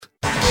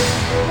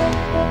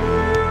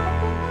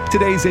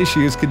Today's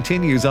Issues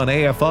continues on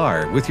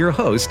AFR with your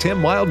host,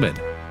 Tim Wildman,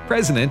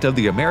 President of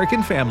the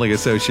American Family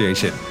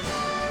Association.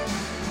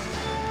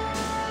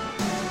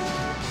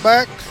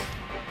 Back.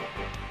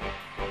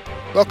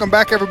 Welcome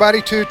back,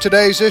 everybody, to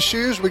Today's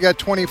Issues. We got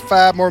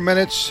 25 more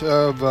minutes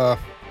of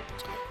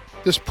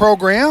this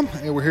program,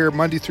 and we're here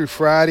Monday through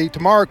Friday.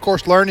 Tomorrow, of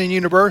course, Learning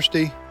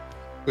University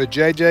with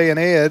JJ and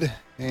Ed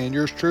and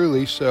yours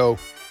truly. So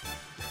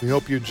we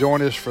hope you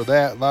join us for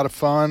that. A lot of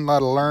fun, a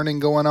lot of learning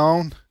going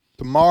on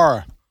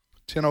tomorrow.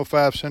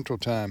 10:05 Central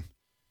Time.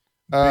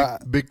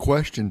 Big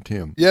question,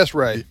 Tim. Yes,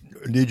 Ray.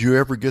 Did you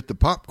ever get the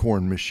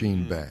popcorn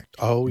machine back?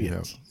 Oh,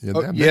 yes.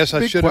 Yes,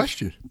 I should have.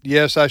 Question.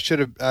 Yes, I should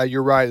have.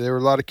 You're right. There were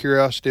a lot of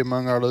curiosity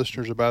among our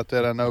listeners about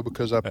that. I know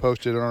because I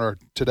posted on our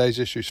Today's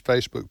Issues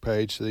Facebook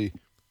page the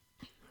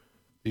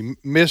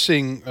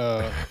missing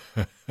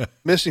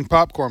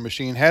popcorn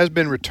machine has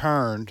been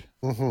returned.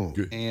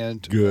 Mm-hmm.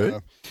 And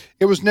good.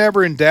 It was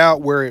never in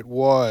doubt where it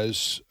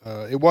was.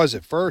 It was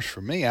at first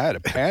for me. I had a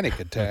panic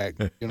attack,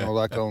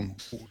 like on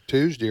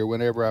Tuesday or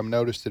whenever I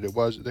noticed that it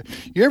wasn't there.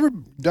 You ever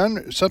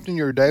done something in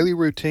your daily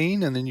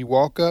routine and then you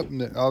walk up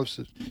and it's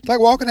like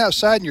walking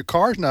outside and your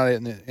car's not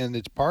in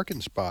its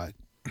parking spot?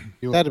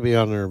 That'd be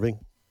unnerving.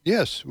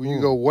 Yes. When you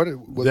go, what?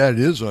 That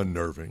is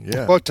unnerving,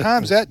 yeah. Well,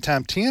 times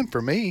 10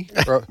 for me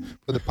for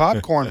the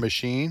popcorn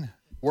machine.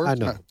 I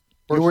know.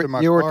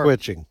 You were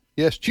twitching.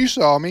 Yes, you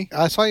saw me.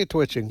 I saw you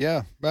twitching.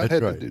 Yeah, I had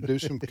to do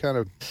some kind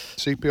of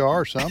CPR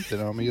or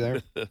something on me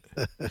there.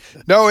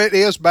 No, it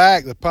is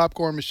back, the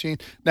popcorn machine.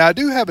 Now, I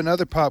do have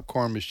another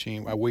popcorn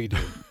machine. We do.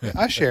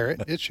 I share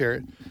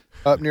it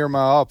up near my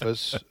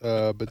office,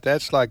 but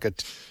that's like a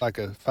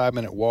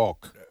 5-minute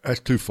walk. That's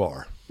too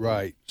far.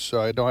 Right,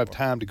 so I don't have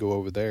time to go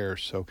over there.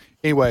 So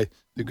anyway,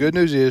 the good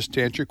news is,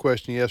 to answer your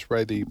question, yes,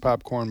 Ray, the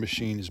popcorn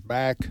machine is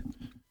back.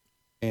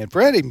 And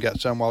Fred even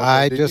got some while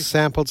I just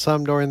sampled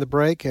some during the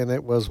break, and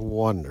it was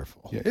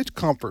wonderful. Yeah, it's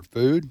comfort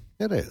food.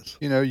 It is.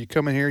 You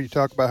come in here, you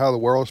talk about how the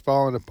world's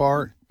falling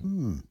apart.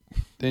 Then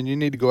you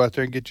need to go out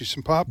there and get you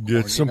some popcorn.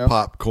 Get some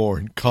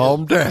popcorn.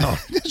 Calm down.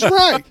 That's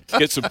right.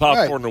 Get some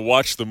popcorn to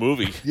watch the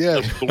movie.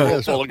 Yes. The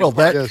world falling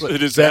apart. A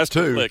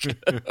disaster flick.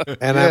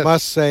 And I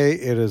must say,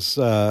 it is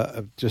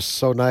just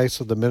so nice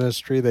of the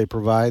ministry. They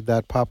provide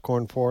that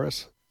popcorn for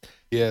us.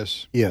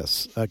 Yes.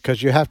 Yes,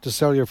 because you have to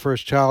sell your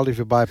first child if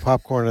you buy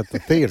popcorn at the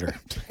theater.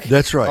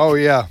 That's right. Oh,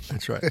 yeah.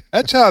 That's right.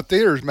 That's how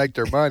theaters make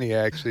their money,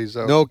 actually.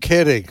 So no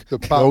kidding. The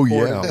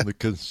popcorn the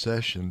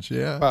concessions,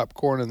 yeah.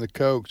 Popcorn and the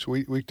Cokes.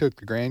 We took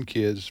the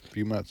grandkids a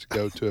few months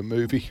ago to a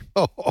movie,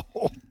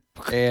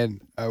 and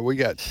we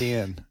got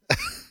 10.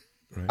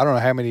 Right. I don't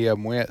know how many of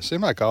them went. It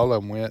seemed like all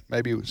of them went,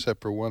 maybe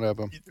except for one of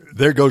them.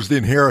 There goes the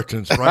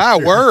inheritance, right?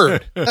 My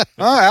word.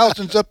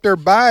 Allison's up there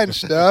buying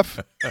stuff.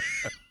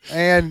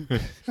 And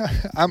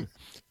I'm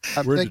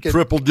thinking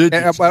triple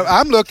digits.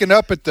 I'm looking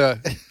up at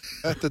the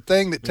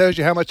thing that tells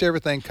you how much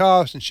everything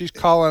costs, and she's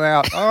calling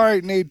out, "All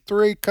right, need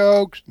 3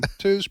 Cokes and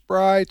 2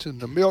 Sprites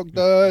and the Milk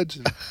Duds."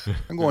 And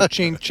I'm going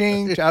ching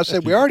ching. I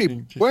said, we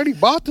already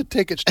bought the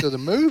tickets to the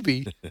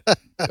movie.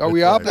 Are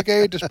we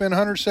obligated to spend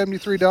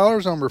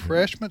 $173 on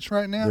refreshments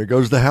right now? There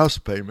goes the house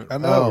payment. I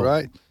know,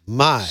 right?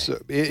 So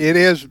it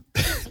is,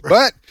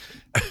 but.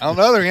 On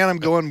the other hand, I'm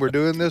going, we're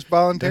doing this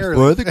voluntarily.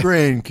 For the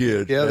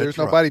grandkids. Yeah, there's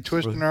nobody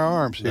twisting our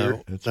arms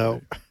here.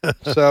 No.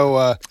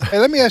 So, hey,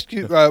 let me ask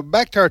you,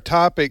 back to our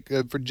topic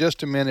for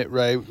just a minute,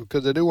 Ray,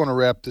 because I do want to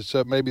wrap this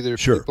up. Maybe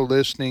there's people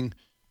listening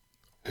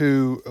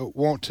who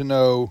want to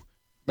know,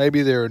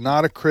 maybe they're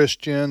not a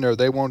Christian, or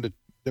they want to,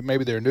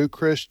 maybe they're a new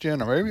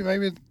Christian, or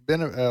maybe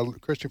been a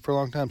Christian for a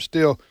long time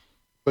still,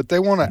 but they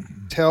want to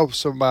tell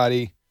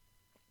somebody,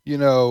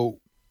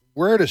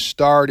 where to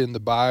start in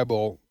the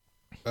Bible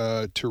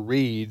to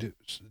read,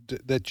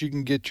 that you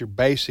can get your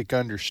basic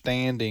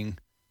understanding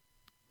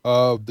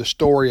of the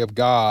story of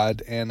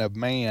God and of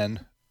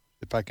man,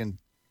 if I can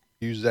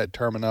use that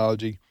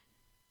terminology.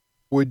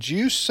 Would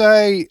you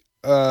say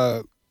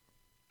the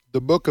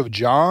book of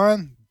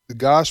John, the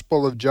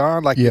Gospel of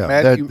John, like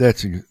Matthew?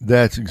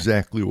 That's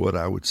exactly what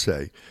I would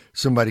say.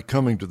 Somebody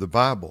coming to the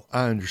Bible,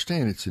 I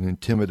understand it's an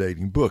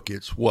intimidating book.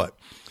 It's what?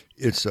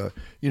 It's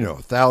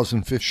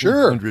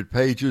 1,500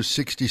 pages,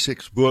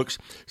 66 books.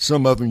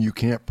 Some of them you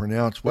can't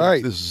pronounce.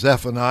 What's this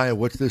Zephaniah?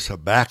 What's this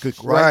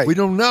Habakkuk? Right? We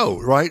don't know,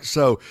 right?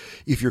 So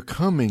if you're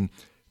coming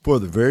for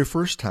the very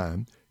first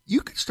time,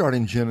 you could start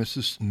in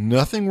Genesis.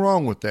 Nothing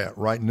wrong with that,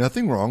 right?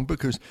 Nothing wrong,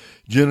 because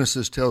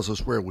Genesis tells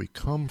us where we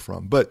come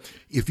from. But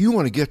if you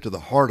want to get to the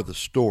heart of the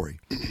story,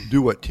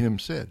 do what Tim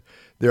said.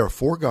 There are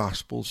 4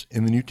 Gospels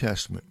in the New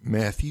Testament: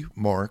 Matthew,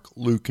 Mark,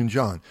 Luke, and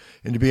John.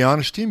 And to be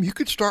honest, Tim, you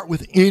could start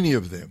with any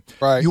of them.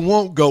 Right. You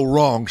won't go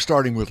wrong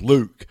starting with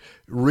Luke.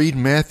 Read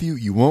Matthew,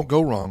 you won't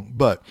go wrong.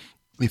 But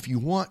if you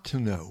want to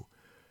know,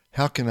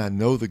 how can I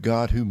know the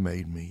God who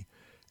made me?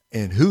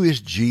 And who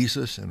is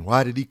Jesus, and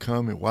why did he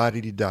come, and why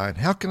did he die? And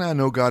how can I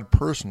know God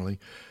personally?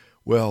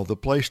 Well, the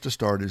place to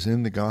start is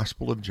in the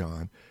Gospel of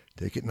John.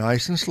 Take it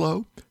nice and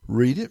slow.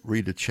 Read it.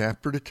 Read a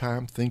chapter at a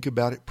time. Think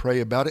about it.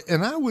 Pray about it.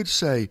 And I would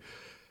say,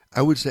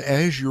 I would say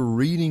as you're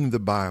reading the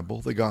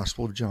Bible, the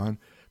Gospel of John,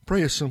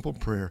 pray a simple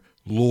prayer.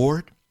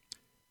 Lord,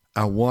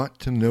 I want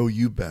to know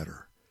you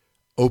better.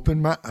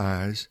 Open my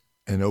eyes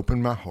and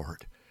open my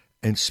heart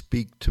and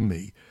speak to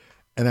me.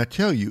 And I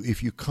tell you,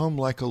 if you come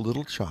like a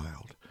little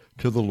child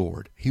to the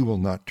Lord, he will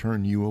not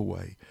turn you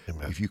away.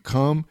 Amen. If you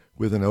come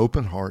with an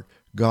open heart,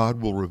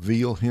 God will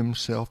reveal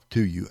himself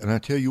to you. And I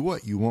tell you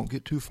what, you won't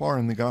get too far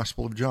in the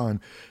Gospel of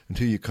John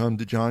until you come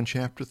to John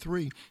chapter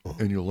 3,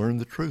 and you'll learn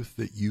the truth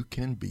that you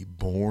can be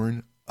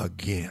born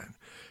again.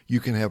 You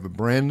can have a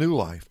brand new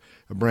life,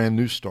 a brand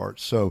new start.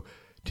 So,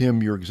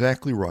 Tim, you're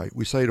exactly right.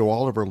 We say to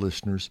all of our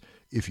listeners,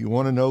 if you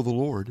want to know the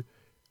Lord,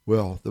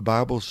 well, the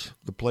Bible's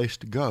the place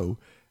to go,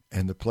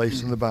 and the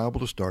place in the Bible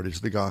to start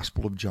is the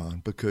Gospel of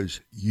John, because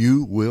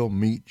you will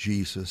meet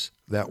Jesus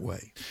that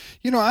way.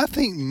 You know, I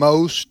think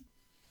most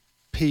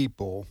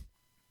people,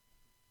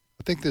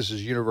 I think this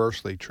is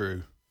universally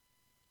true.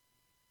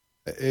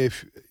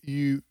 If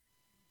you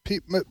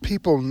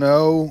people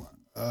know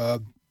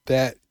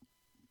that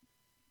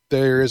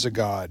there is a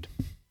God,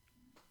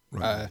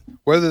 right.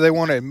 Whether they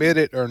want to admit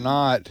it or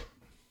not,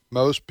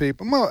 most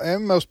people,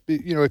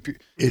 you know, if you,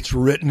 it's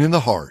written in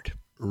the heart.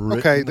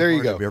 Okay, there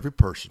you go. Of every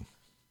person.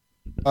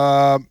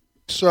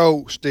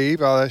 So,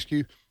 Steve, I'll ask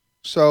you.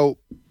 So,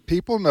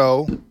 people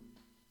know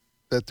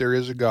that there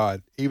is a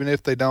God, even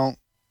if they don't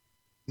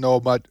know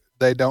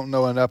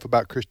enough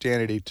about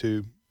Christianity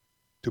to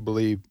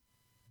believe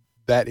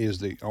that is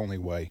the only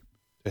way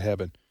to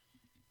heaven.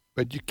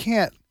 But you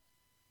can't.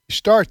 You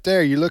start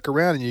there. You look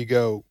around and you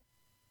go,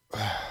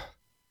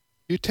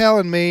 "You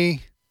telling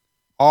me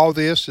all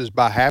this is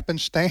by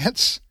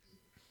happenstance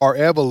or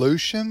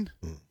evolution?"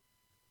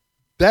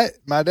 That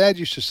my dad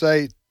used to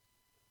say.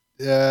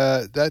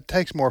 That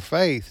takes more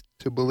faith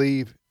to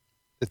believe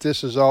that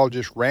this is all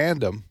just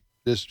random,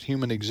 this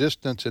human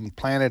existence and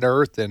planet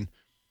Earth and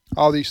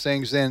all these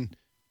things. Then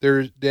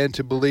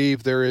to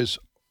believe there is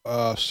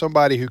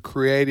somebody who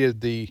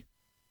created the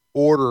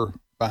order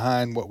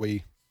behind what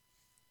we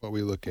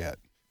look at.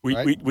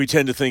 We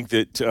tend to think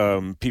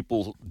that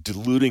people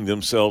deluding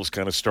themselves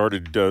kind of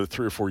started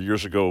 3 or 4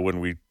 years ago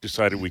when we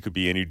decided we could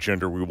be any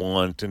gender we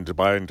want and to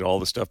buy into all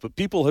this stuff. But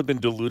people have been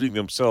deluding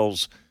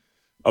themselves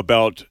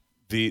about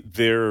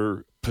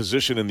their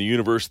position in the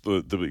universe,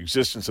 the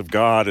existence of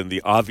God, and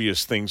the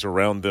obvious things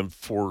around them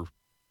for,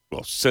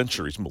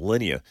 centuries,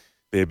 millennia.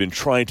 They have been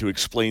trying to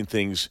explain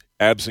things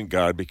absent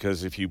God,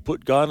 because if you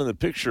put God in the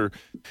picture,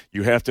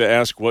 you have to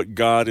ask what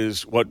God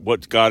is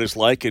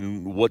like,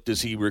 and what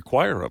does he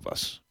require of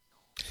us.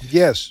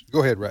 Yes.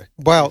 Go ahead, Ray.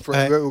 Well,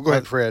 go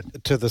ahead,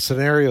 Fred. To the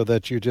scenario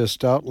that you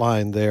just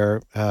outlined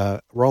there,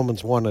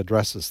 Romans 1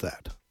 addresses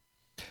that.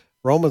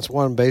 Romans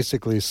 1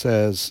 basically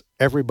says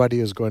everybody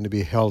is going to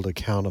be held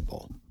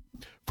accountable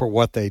for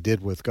what they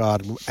did with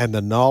God and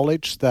the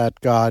knowledge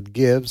that God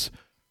gives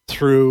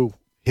through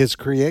his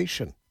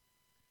creation.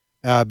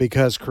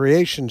 Because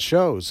creation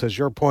shows, as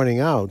you're pointing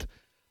out,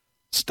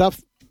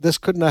 stuff, this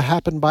couldn't have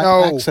happened by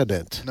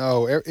accident.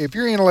 No, if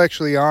you're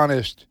intellectually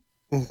honest,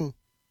 and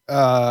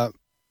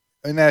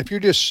if you're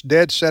just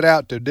dead set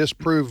out to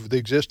disprove the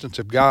existence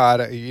of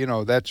God,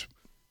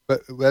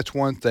 that's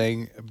one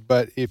thing.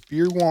 But if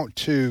you want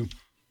to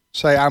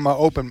say I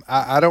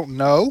don't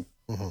know,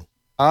 I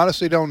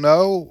honestly don't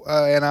know,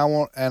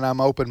 and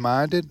I'm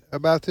open-minded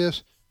about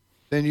this,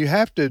 then you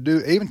have to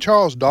do. Even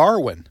Charles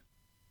Darwin,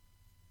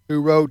 who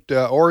wrote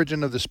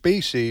Origin of the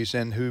Species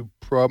and who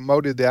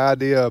promoted the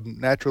idea of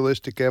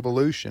naturalistic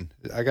evolution.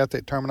 I got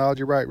that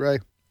terminology right, Ray?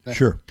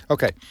 Sure.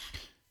 Okay.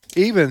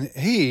 Even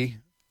he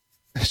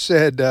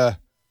said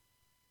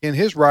in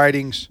his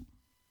writings,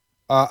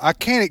 I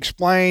can't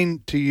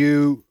explain to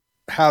you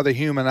how the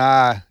human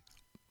eye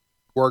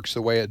works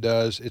the way it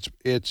does.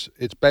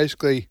 It's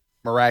basically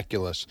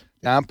miraculous.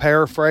 Now I'm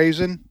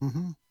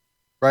paraphrasing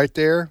right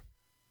there,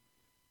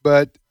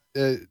 but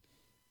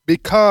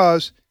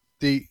because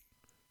the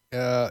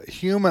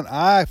human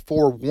eye,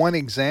 for one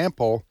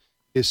example,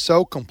 is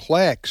so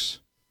complex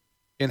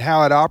in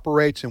how it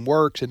operates and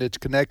works and its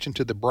connection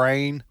to the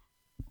brain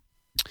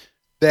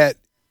that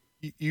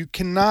you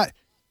cannot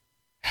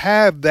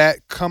have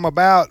that come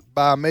about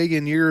by a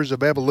million years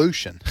of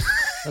evolution.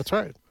 That's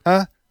right.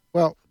 Huh?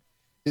 Well,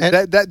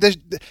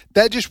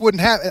 that just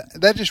wouldn't happen.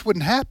 That just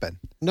wouldn't happen.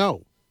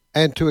 No.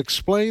 And to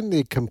explain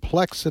the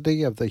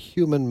complexity of the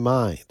human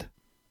mind.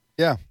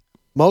 Yeah.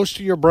 Most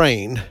of your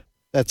brain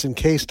that's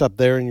encased up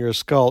there in your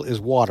skull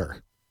is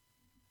water.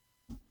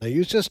 Now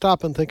you just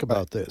stop and think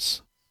about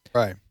this.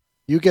 Right.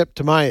 You get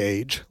to my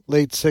age,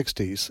 late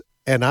 60s,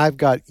 and I've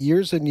got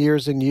years and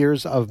years and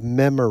years of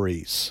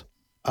memories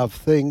of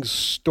things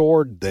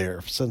stored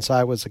there since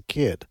I was a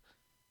kid.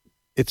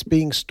 It's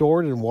being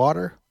stored in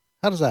water?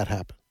 How does that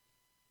happen?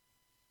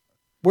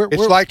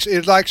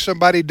 It's like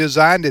somebody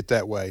designed it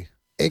that way.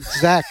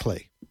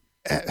 Exactly.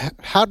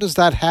 How does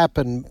that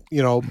happen,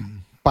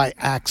 by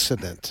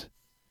accident?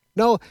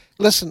 No,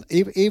 listen,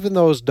 even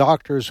those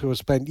doctors who have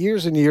spent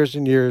years and years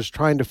and years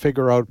trying to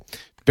figure out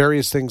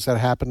various things that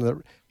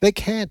happen, they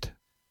can't.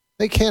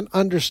 They can't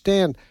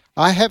understand.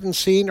 I haven't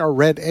seen or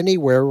read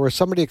anywhere where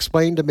somebody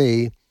explained to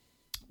me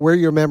where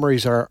your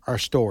memories are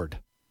stored.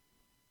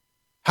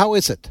 How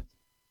is it?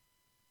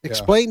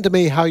 Explain to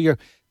me how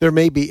there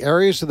may be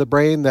areas of the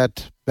brain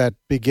that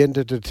begin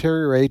to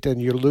deteriorate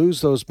and you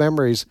lose those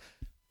memories,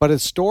 but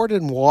it's stored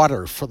in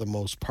water for the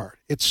most part.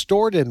 It's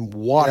stored in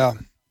water.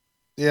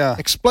 Yeah.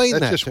 Explain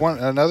that. That's just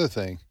another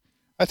thing.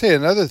 I tell you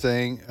another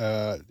thing.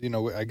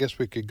 I guess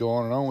we could go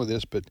on and on with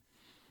this, but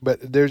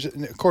there's,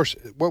 of course,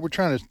 what we're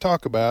trying to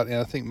talk about, and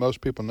I think most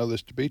people know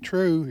this to be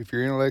true. If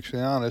you're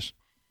intellectually honest,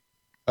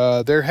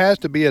 there has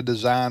to be a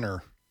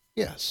designer.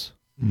 Yes.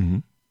 Mm-hmm.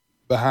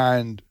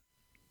 Behind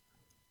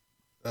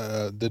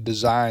the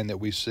design that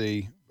we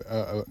see,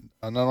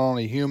 not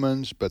only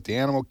humans but the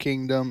animal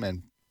kingdom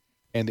and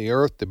the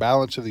earth, the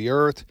balance of the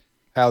earth,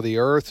 how the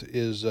earth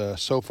is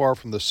so far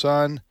from the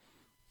sun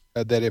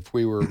that if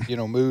we were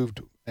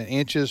moved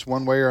inches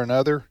one way or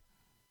another,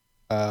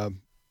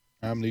 I'm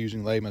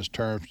using layman's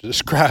terms to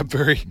describe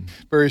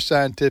very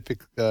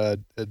scientific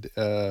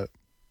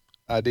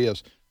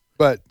ideas,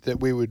 but that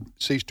we would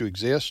cease to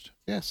exist.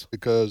 Yes,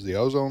 because the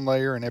ozone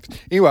layer and everything.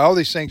 Anyway, all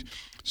these things.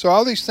 So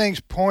all these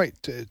things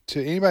point to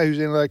anybody who's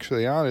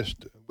intellectually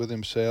honest with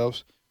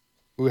themselves.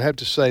 We would have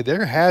to say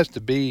there has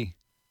to be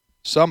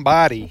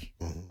somebody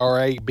or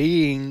a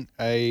being,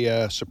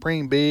 a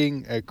supreme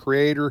being, a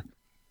creator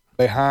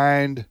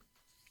behind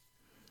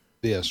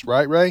this.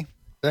 Right, Ray?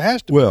 There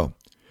has to be. Well,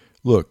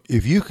 look,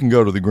 if you can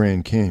go to the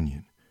Grand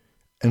Canyon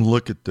and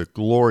look at the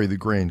glory of the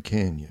Grand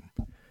Canyon,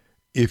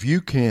 if you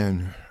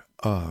can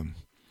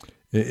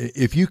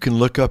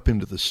look up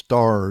into the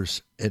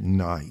stars at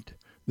night,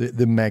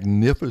 the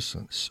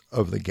magnificence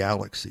of the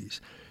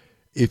galaxies,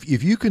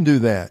 if you can do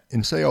that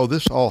and say, oh,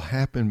 this all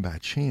happened by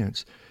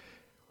chance,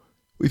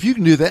 if you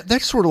can do that,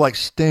 that's sort of like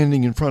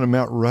standing in front of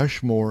Mount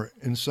Rushmore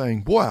and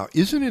saying, wow,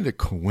 isn't it a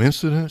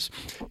coincidence?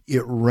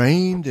 It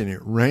rained and it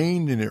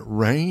rained and it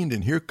rained,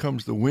 and here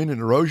comes the wind and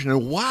erosion,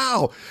 and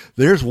wow,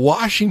 there's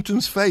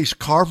Washington's face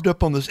carved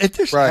up on this. It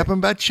just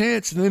happened by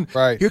chance. And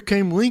then here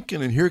came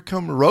Lincoln and here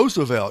come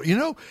Roosevelt.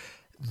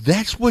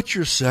 That's what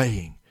you're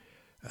saying.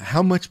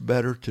 How much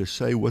better to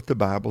say what the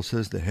Bible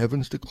says, the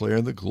heavens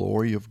declare the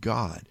glory of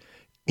God.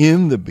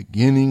 In the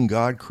beginning,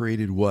 God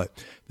created what?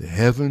 The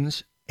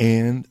heavens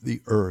and the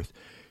earth.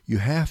 You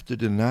have to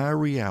deny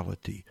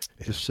reality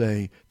to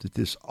say that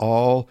this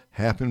all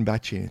happened by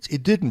chance.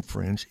 It didn't,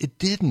 friends. It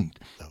didn't.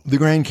 No. The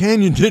Grand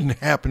Canyon didn't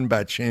happen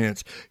by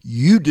chance.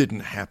 You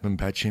didn't happen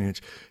by chance.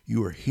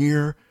 You are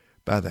here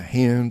by the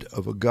hand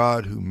of a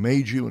God who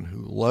made you and who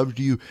loved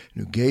you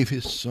and who gave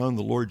his Son,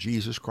 the Lord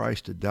Jesus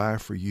Christ, to die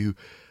for you.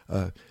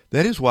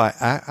 That is why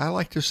I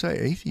like to say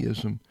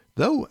atheism,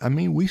 though,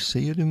 we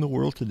see it in the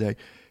world today.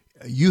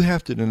 You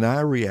have to deny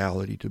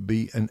reality to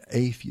be an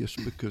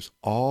atheist, because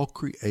all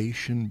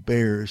creation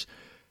bears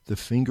the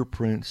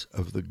fingerprints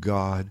of the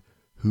God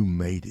who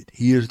made it.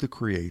 He is the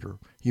creator.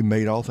 He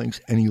made all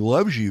things, and he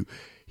loves you.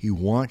 He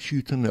wants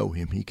you to know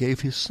him. He gave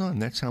his Son.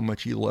 That's how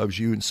much he loves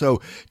you. And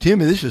so,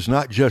 Timmy, this is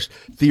not just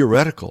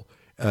theoretical.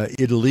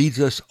 It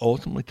leads us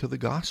ultimately to the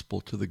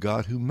gospel, to the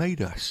God who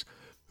made us,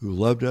 who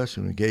loved us,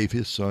 and who gave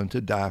his Son to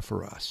die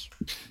for us.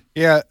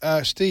 Yeah,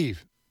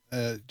 Steve.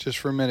 Just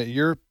for a minute,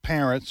 your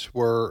parents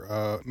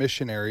were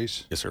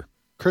missionaries. Yes, sir.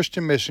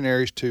 Christian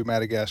missionaries to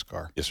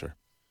Madagascar. Yes, sir.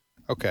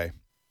 Okay.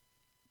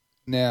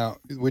 Now,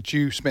 which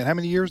you spent how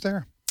many years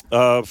there?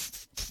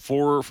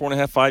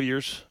 4.5, 5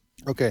 years.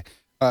 Okay.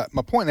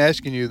 My point in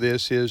asking you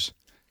this is,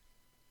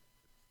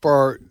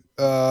 for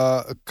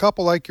a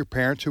couple like your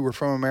parents who were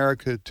from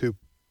America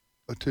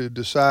to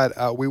decide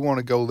we want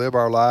to go live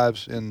our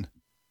lives in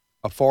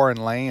a foreign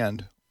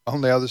land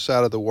on the other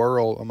side of the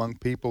world among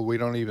people we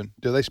don't even,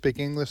 do they speak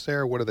English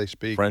there, or what do they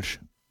speak? French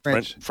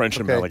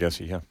and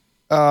Malagasy,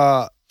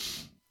 yeah.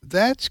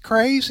 That's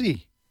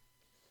crazy.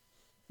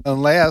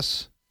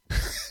 Unless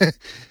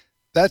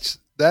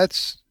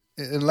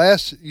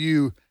unless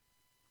you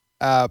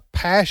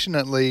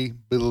passionately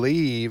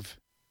believe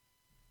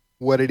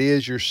what it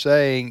is you're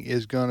saying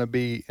is going to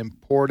be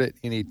important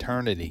in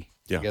eternity.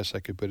 Yeah. I guess I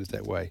could put it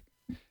that way.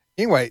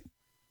 Anyway,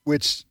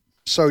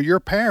 so your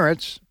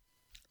parents,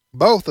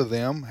 both of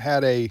them,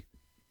 had a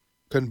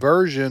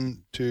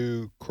conversion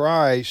to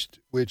Christ,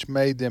 which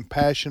made them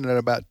passionate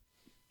about,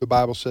 the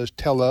Bible says,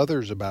 tell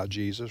others about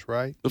Jesus,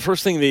 right? The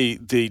first thing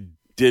they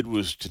did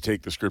was to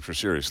take the Scripture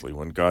seriously.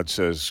 When God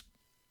says,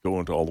 go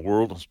into all the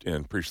world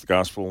and preach the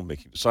gospel,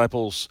 making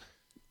disciples,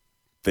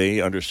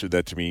 they understood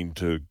that to mean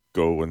to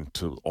go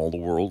into all the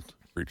world,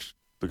 preach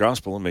the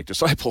gospel, and make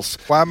disciples.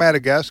 Why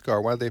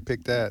Madagascar? Why did they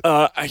pick that?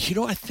 I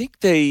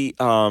think they...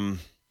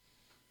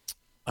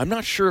 I'm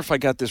not sure if I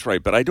got this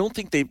right, but I don't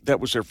think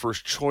that was their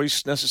first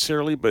choice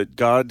necessarily, but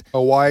God...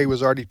 Hawaii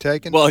was already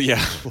taken? Well,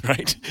 yeah,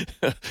 right.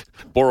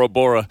 Bora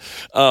Bora.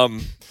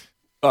 The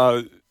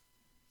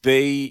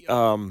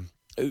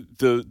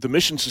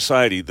Mission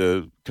Society,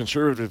 they were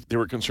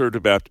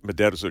conservative Baptist. My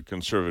dad was a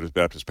conservative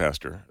Baptist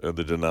pastor of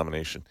the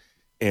denomination,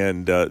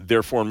 and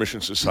their Foreign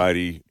Mission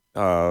Society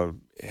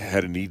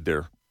had a need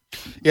there.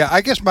 Yeah,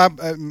 I guess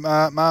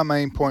my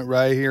main point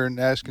right here in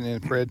asking,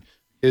 and Fred,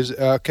 is,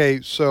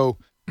 okay, so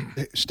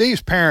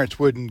Steve's parents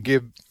wouldn't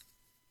give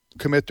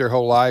commit their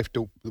whole life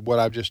to what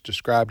I've just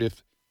described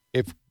if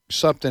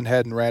something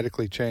hadn't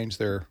radically changed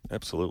their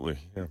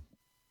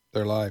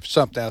life.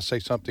 Something, I'll say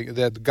something,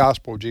 the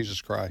gospel of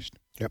Jesus Christ.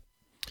 Yep.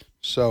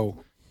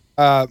 So,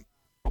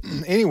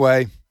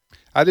 anyway,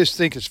 I just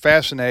think it's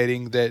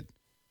fascinating that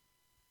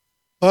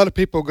a lot of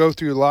people go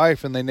through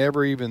life and they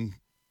never even,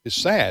 it's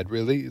sad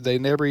really, they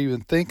never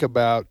even think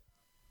about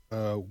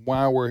they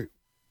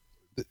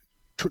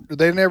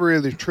never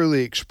really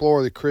truly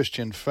explore the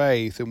Christian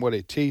faith and what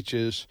it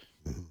teaches.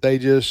 They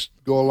just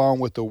go along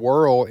with the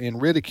world in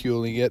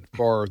ridiculing it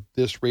for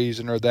this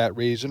reason or that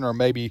reason, or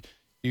maybe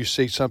you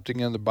see something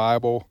in the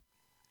Bible.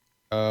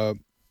 I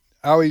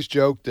always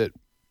joke that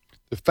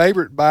the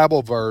favorite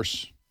Bible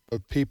verse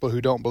of people who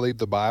don't believe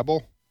the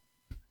Bible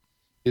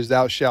is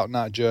 "Thou shalt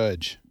not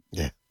judge."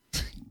 Yeah.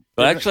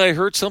 But actually, I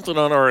heard something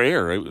on our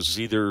air. It was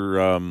either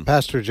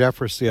Pastor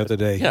Jeffress the other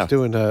day. He's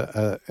doing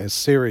a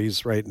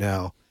series right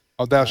now.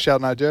 Oh, "Thou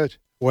shalt not judge."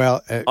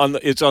 Well,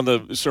 it's on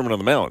the Sermon on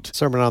the Mount.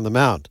 Sermon on the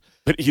Mount.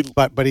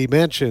 But he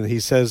mentioned,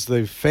 he says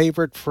the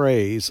favorite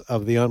phrase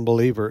of the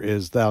unbeliever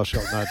is "Thou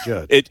shalt not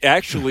judge." It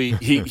actually,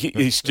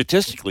 he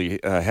statistically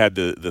had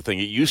the thing.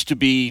 It used to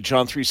be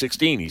John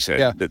 3:16. He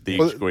said that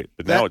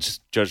but now it's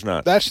 "Judge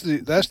not." That's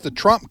the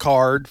trump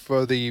card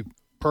for the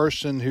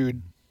person who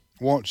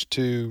wants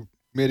to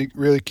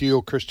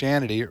ridicule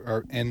Christianity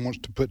and wants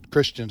to put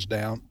Christians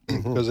down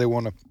because they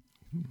want to.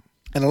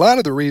 And a lot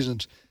of the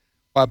reasons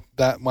why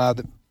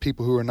the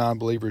people who are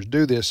non-believers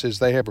do this is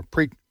they have a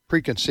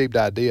preconceived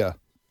idea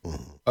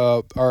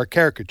or a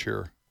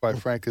caricature. Quite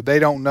frankly, they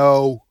don't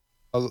know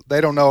a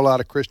lot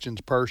of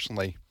Christians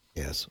personally.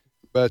 Yes,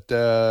 but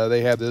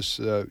they have this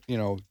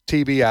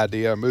TV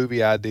idea,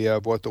 movie idea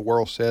of what the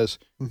world says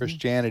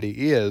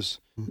Christianity is,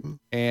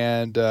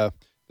 and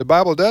the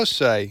Bible does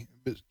say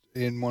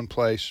in one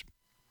place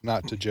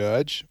not to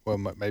judge. Well,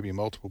 maybe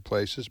multiple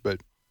places,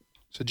 but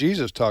so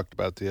Jesus talked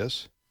about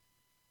this.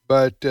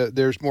 But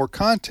there's more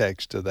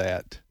context to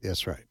that.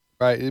 That's right.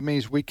 Right. It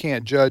means we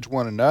can't judge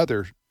one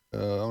another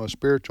on a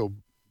spiritual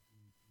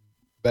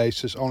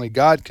basis. Only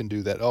God can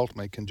do that.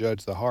 Ultimately, can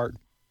judge the heart.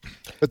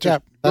 But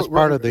that's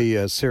part of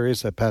the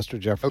series that Pastor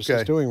Jeffress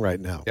is doing right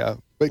now. Yeah.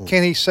 But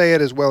can he say it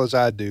as well as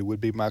I do?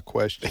 Would be my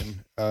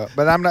question.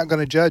 But I'm not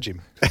going to judge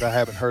him because I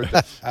haven't heard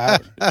that. I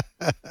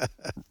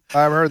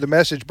haven't heard the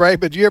message, Bray.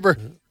 But you ever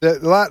a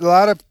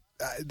lot of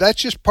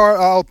that's just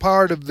all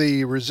part of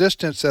the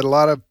resistance that a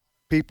lot of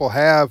people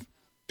have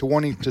to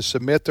wanting to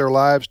submit their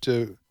lives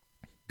to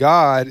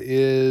God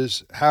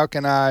is how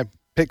can I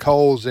pick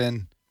holes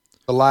in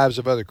the lives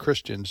of other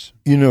Christians?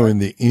 In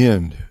the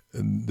end,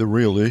 the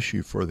real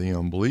issue for the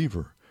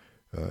unbeliever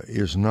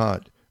is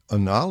not a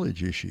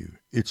knowledge issue.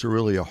 It's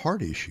really a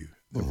heart issue.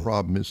 The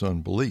problem is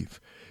unbelief.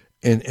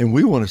 And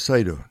we want to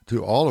say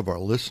to all of our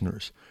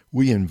listeners,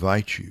 we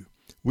invite you,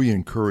 we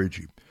encourage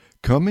you,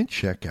 come and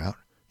check out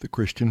the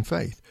Christian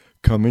faith.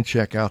 Come and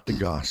check out the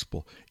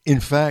gospel. In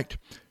fact,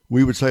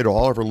 we would say to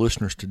all of our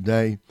listeners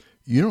today,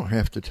 you don't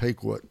have to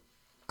take what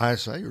I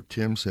say or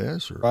Tim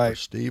says or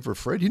Steve or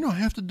Fred. You don't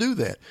have to do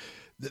that.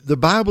 The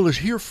Bible is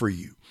here for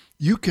you.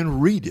 You can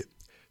read it.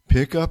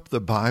 Pick up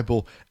the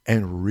Bible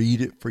and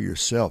read it for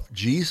yourself.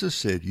 Jesus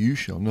said, you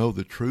shall know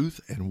the truth,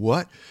 and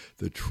what?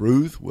 The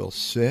truth will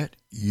set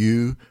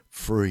you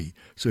free.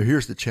 So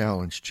here's the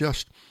challenge.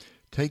 Just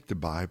take the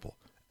Bible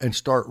and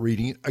start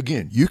reading it.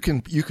 Again, you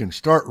can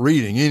start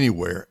reading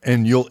anywhere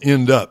and you'll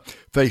end up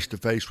face to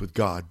face with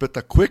God. But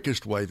the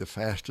quickest way, the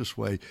fastest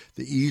way,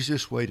 the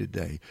easiest way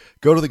today,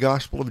 go to the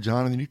Gospel of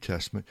John in the New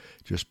Testament.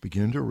 Just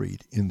begin to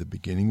read. In the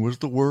beginning was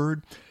the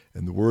Word,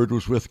 and the Word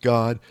was with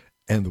God,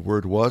 and the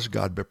Word was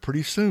God. But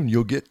pretty soon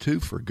you'll get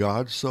to, for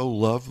God so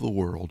loved the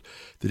world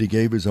that he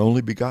gave his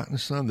only begotten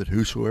Son, that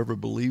whosoever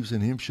believes in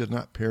him should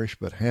not perish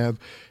but have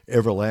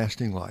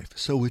everlasting life.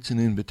 So it's an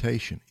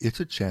invitation. It's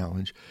a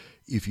challenge.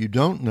 If you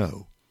don't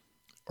know,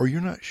 or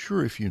you're not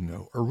sure if you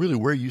know, or really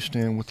where you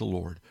stand with the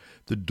Lord,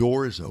 the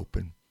door is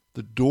open.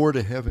 The door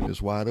to heaven is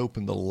wide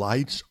open. The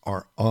lights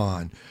are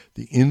on.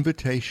 The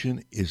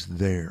invitation is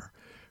there.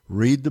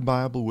 Read the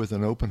Bible with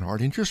an open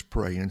heart and just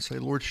pray and say,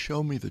 Lord,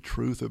 show me the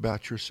truth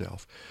about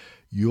yourself.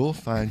 You'll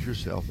find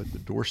yourself at the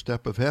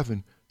doorstep of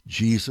heaven.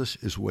 Jesus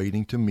is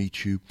waiting to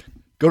meet you.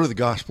 Go to the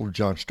Gospel of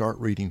John. Start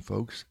reading,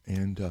 folks,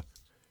 and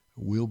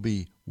we'll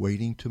be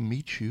waiting to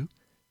meet you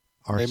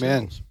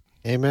ourselves.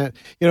 Amen.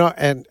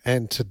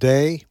 And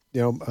today,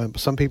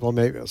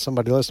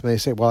 somebody listening may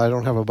say, well, I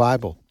don't have a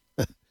Bible.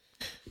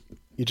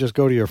 You just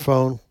go to your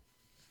phone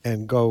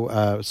and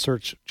go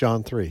search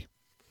John 3.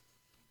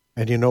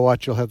 And you know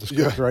what? You'll have the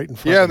scripture right in front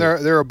of you. Yeah,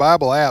 there are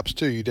Bible apps,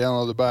 too. You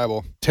download the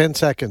Bible. 10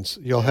 seconds,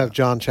 you'll have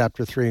John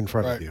chapter 3 in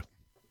front of you.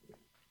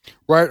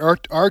 Right,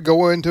 or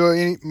go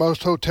into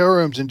most hotel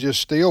rooms and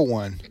just steal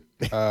one.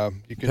 You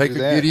can take a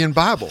Gideon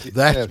Bible.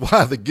 That's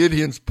why the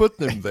Gideons put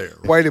them there.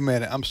 Wait a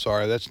minute. I'm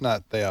sorry. That's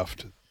not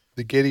theft.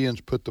 The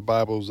Gideons put the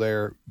Bibles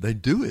there. They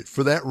do it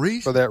for that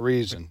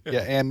reason.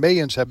 Yeah, and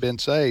millions have been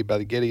saved by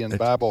the Gideon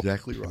Bible.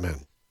 Exactly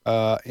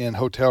right. In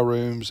hotel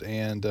rooms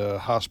and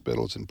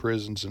hospitals and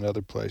prisons and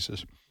other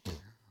places.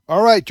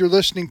 All right, you're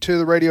listening to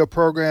the radio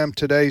program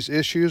Today's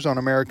Issues on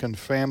American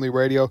Family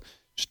Radio.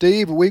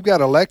 Steve, we've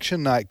got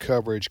election night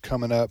coverage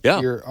coming up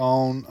here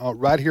on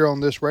right here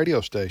on this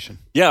radio station.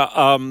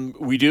 Yeah,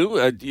 we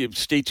do.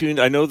 Stay tuned.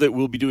 I know that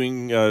we'll be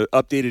doing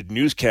updated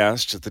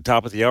newscasts at the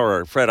top of the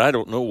hour. Fred, I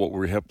don't know what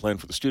we have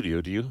planned for the studio.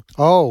 Do you?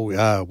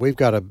 Oh, we've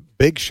got a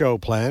big show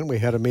planned. We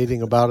had a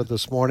meeting about it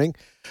this morning.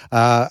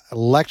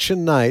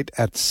 Election night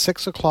at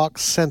 6 o'clock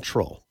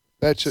Central.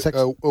 That's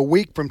a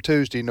week from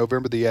Tuesday,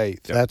 November the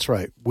 8th. That's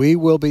right. We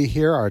will be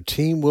here. Our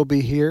team will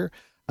be here.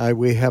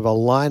 We have a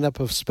lineup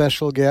of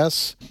special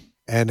guests.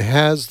 And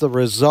as the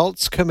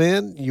results come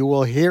in, you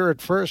will hear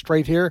it first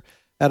right here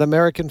at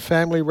American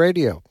Family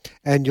Radio.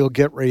 And you'll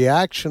get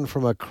reaction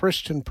from a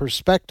Christian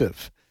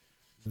perspective.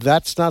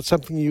 That's not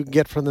something you can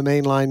get from the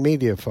mainline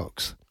media,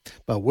 folks.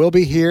 But we'll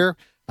be here.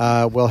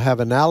 We'll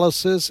have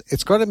analysis.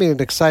 It's going to be an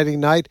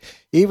exciting night.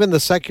 Even the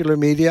secular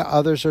media,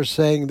 others are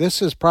saying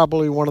this is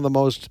probably one of the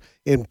most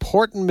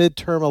important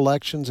midterm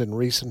elections in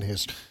recent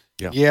history.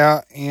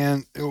 Yeah,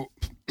 and it'll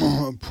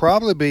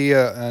probably be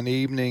an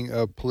evening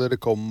of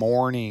political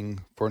mourning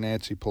for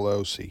Nancy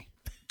Pelosi,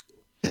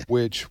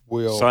 which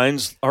will...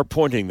 Signs are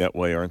pointing that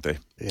way, aren't they?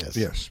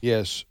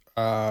 Yes.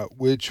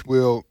 Which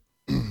will...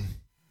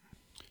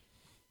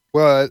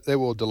 well, they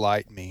will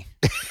delight me.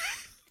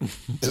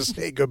 To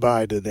say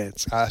goodbye to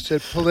Nancy. I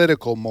said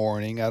political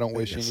mourning. I don't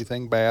wish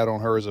anything bad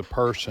on her as a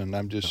person.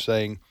 I'm just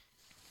saying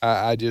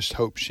I just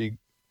hope she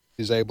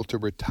is able to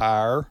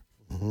retire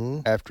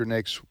after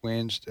next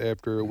Wednesday,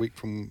 after a week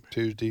from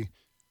Tuesday,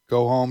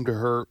 go home to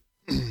her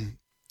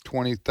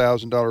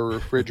 $20,000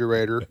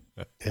 refrigerator.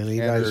 And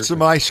eat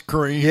some ice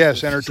cream.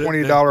 Yes, and her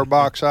 $20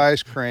 box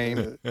ice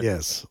cream.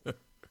 Yes.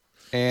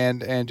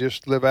 And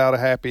just live out a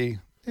happy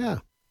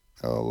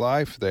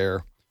life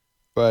there.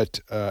 But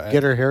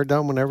get her hair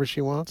done whenever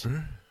she wants.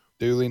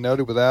 Duly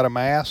noted, without a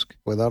mask.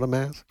 Without a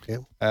mask,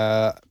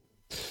 yeah.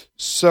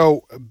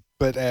 So,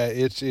 but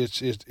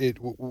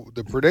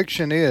the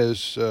prediction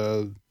is,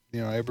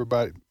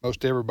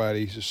 most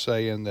everybody is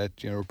saying that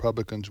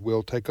Republicans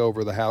will take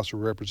over the House of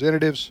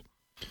Representatives.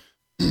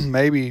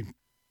 Maybe,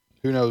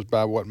 who knows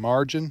by what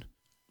margin,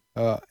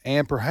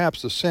 and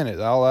perhaps the Senate.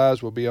 All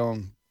eyes will be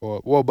on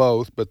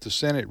both, but the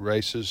Senate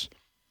races,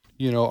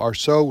 are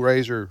so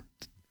razor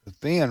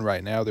thin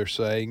right now, they're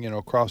saying,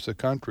 across the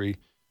country,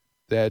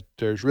 that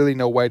there's really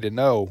no way to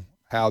know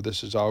how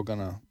this is all going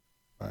to,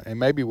 and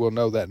maybe we'll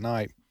know that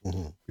night,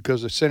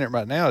 because the Senate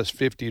right now is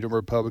 50 to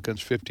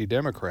Republicans, 50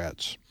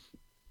 Democrats.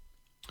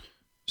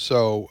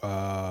 So,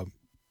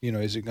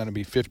 is it going to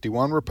be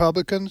 51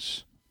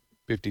 Republicans,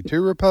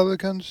 52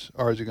 Republicans,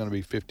 or is it going to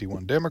be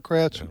 51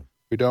 Democrats? Yeah.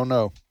 We don't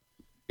know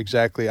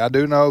exactly. I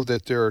do know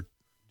that there are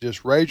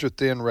just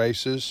razor-thin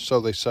races, so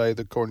they say,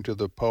 according to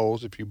the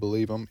polls, if you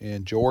believe them,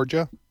 in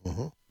Georgia,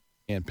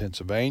 in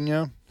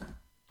Pennsylvania.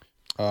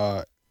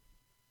 Where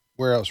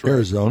else?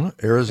 Arizona.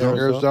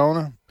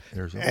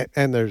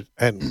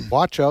 And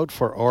watch out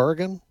for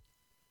Oregon.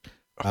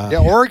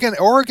 Oregon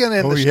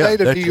and the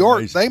state of New York,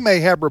 amazing. They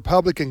may have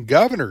Republican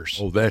governors.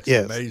 Oh, that's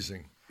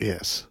amazing.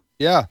 Yes.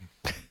 Yeah.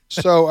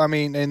 So,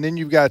 and then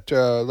you've got,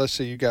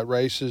 you've got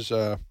races,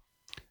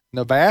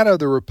 Nevada,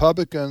 the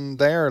Republican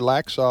there,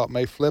 Laxalt,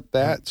 may flip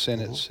that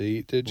Senate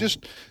seat. There's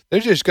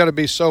just going to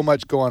be so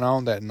much going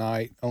on that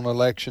night, on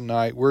election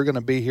night. We're going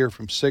to be here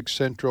from 6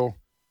 Central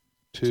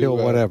till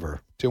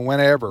whatever. Till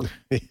whenever.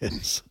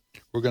 Yes.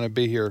 We're going to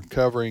be here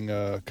covering,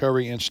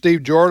 and Steve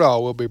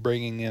Jordahl will be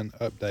bringing in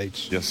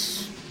updates.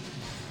 Yes.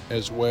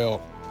 As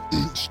well.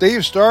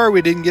 Steve, sorry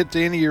we didn't get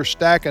to any of your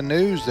stack of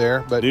news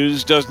there, but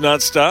news does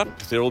not stop.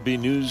 There will be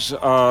news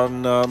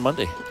on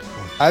Monday.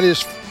 I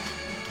just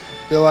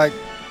feel like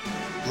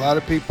a lot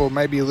of people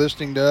may be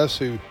listening to us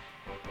who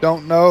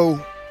don't know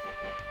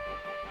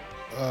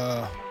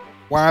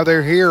why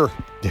they're here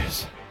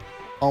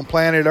on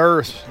planet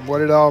Earth and what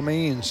it all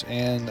means.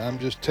 And I'm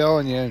just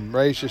telling you, and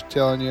Ray's just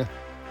telling you,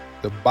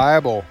 the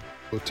Bible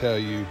will tell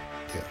you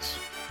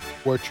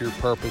what your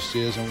purpose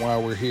is and why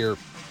we're here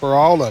for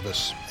all of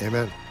us.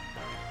 Amen.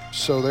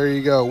 So there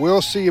you go.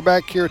 We'll see you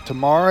back here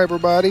tomorrow,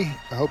 everybody.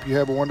 I hope you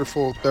have a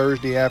wonderful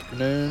Thursday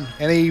afternoon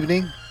and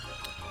evening.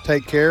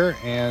 Take care,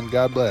 and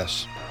God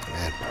bless.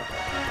 Amen.